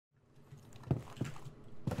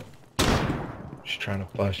She's trying to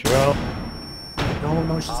flash you out.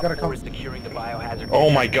 No, she's gotta come. Securing the biohazard Oh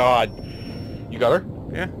my god. You got her?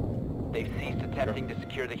 Yeah. They've ceased attempting to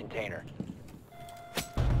secure the container.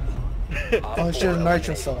 Oh, she has a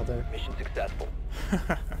nitro cell there. Mission successful.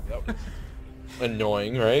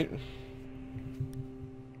 Annoying, right?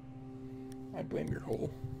 I blame your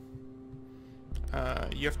hole.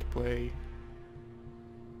 You have to play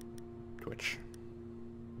Twitch.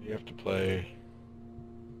 You have to play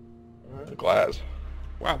Glass.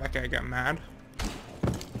 Wow, that guy got mad.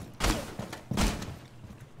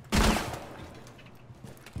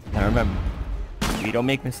 Now remember, we don't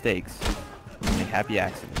make mistakes. We make happy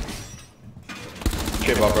accidents.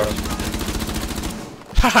 Okay, Bob Ross.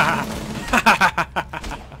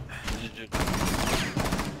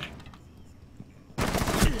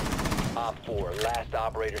 Op 4, last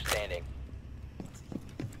operator standing.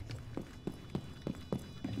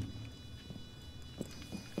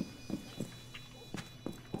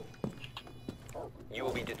 You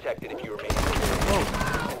will be detected if you remain.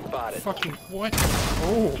 Oh, Spotted. fucking what?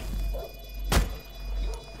 Oh,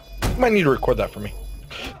 You might need to record that for me.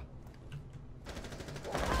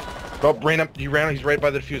 Oh, ran up. He ran. He's right by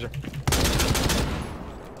the diffuser.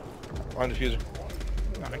 On the diffuser.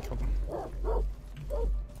 God, I killed him.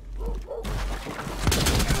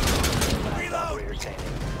 Last operator standing.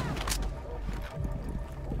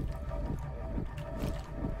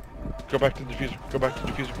 Go back to the diffuser. Go back to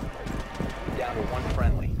the diffuser. Down to one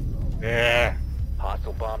friendly. Yeah.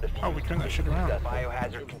 Hostile bomb defused. Oh, we turned that shit around.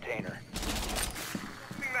 Biohazard container.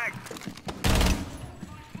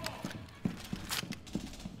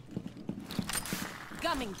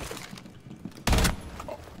 Gumming.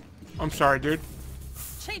 I'm sorry, dude.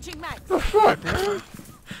 Changing mags.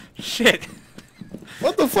 Shit.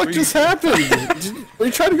 What the fuck just happened? Are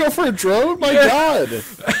you trying to go for a drone? My god!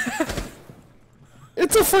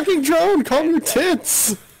 It's a fucking drone! Calm your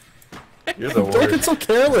tits! You're the Don't get worst. so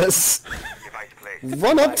careless!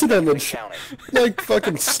 Run up to them and Counting. like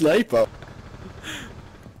fucking snipe up.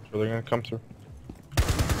 So they're gonna come through.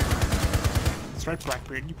 That's right,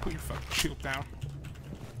 Blackbeard. You put your fucking shield down.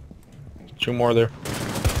 Two more there.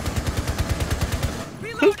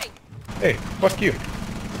 Reloading. Hey, fuck you.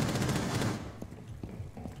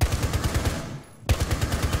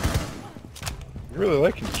 You really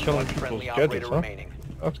like killing One people's friendly gadgets, operator huh? remaining.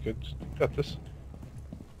 That's good. Got this.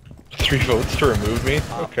 3 votes to remove me?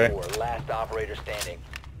 Op Okay. 4, last operator standing.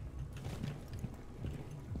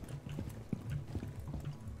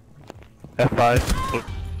 F5.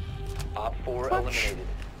 Op 4 eliminated.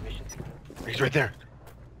 Mission He's right there.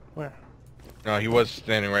 Where? No, he was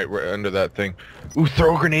standing right under that thing. Ooh,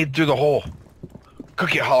 throw a grenade through the hole.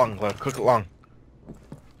 Cook it long, love. Cook it long.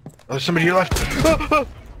 Oh, there's somebody here left.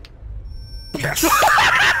 Yes.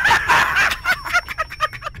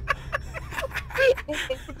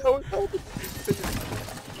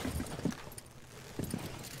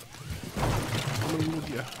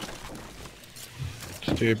 Hallelujah.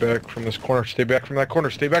 Stay back from this corner. Stay back from that corner.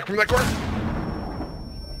 Stay back from that corner.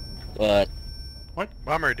 What? What?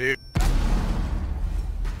 Bummer, dude.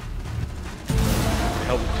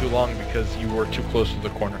 Held it too long because you were too close to the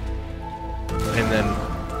corner. And then,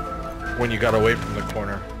 when you got away from the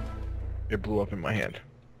corner, it blew up in my hand.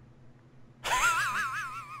 You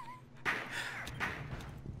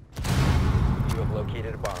have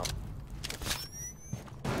located a bomb.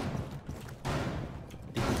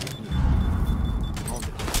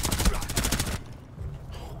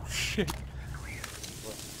 Oh, shit.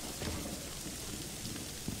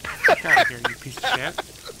 Get out of here, you piece of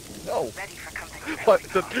shit. No. What?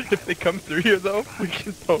 If they come through here, though, we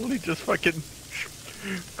can totally just fucking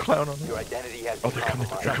clown on them. Your identity has Oh, been they're coming.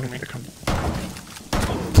 compromised. They're coming. They're coming.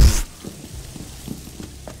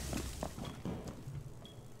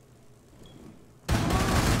 I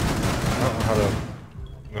don't know how to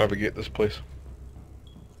navigate this place.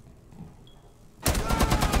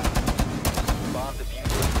 Bomb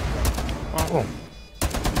defused. Oh.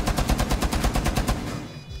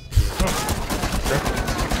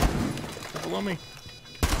 They're below me.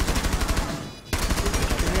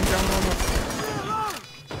 Getting down almost.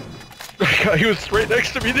 He was right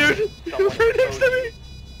next to me, dude. He was right next to me.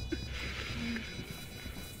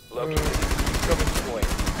 Located. Coming deployed.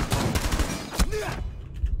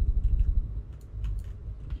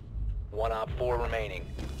 One op 4 remaining.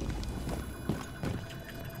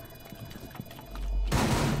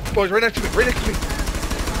 Boys, right next to me. Right next to me.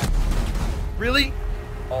 Really?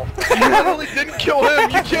 All You not only didn't kill him,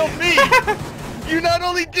 you killed me. You not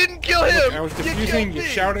only didn't kill him, I was you killed defusing, you me.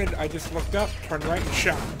 shouted, I just looked up, turned right and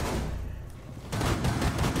shot.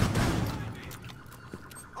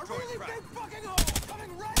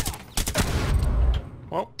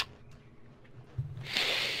 Well,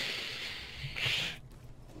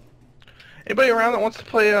 Anybody around that wants to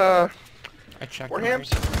play I checked. Warhams?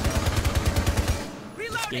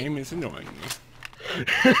 This game is annoying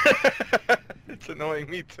me. It's annoying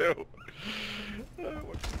me too. That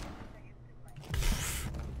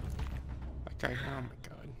guy. Oh my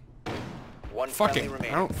god. One Fuck friendly it. I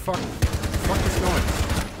remaining. don't fuck this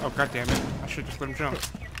noise. Oh god damn it. I should just let him jump.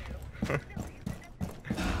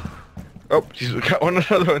 Oh, jeez, we got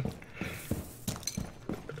another one.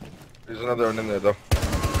 There's another one in there though.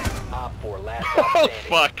 Op 4 last Oh stop standing.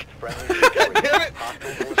 fuck! Friendly God victorious. damn it!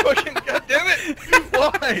 Hostile Fucking god damn it!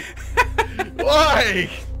 Why? Why?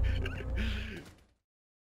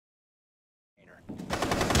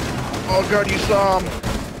 Oh god, you saw him!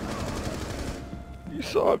 You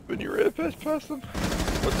saw him and you ran past him?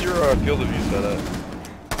 What's your field of view set at?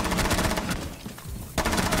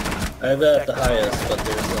 I have it at the highest, but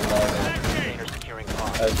there's a lot of... container securing bomb.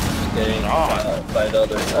 I was just getting Oh. by the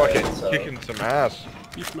other side, Fucking so... kicking some ass.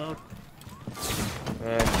 Beast mode.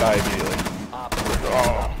 And die immediately. Op 4 Oh.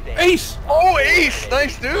 stop standing. Ace! Oh, ace!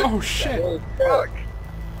 Nice, dude! Oh shit. Holy crap. Fuck.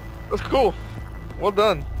 That's cool. Well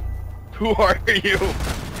done. Who are you?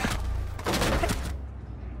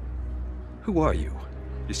 Who are you?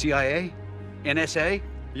 You CIA? NSA?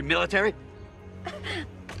 You military?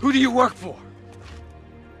 Who do you work for?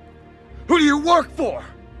 Who do you work for?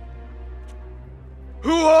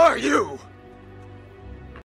 Who are you?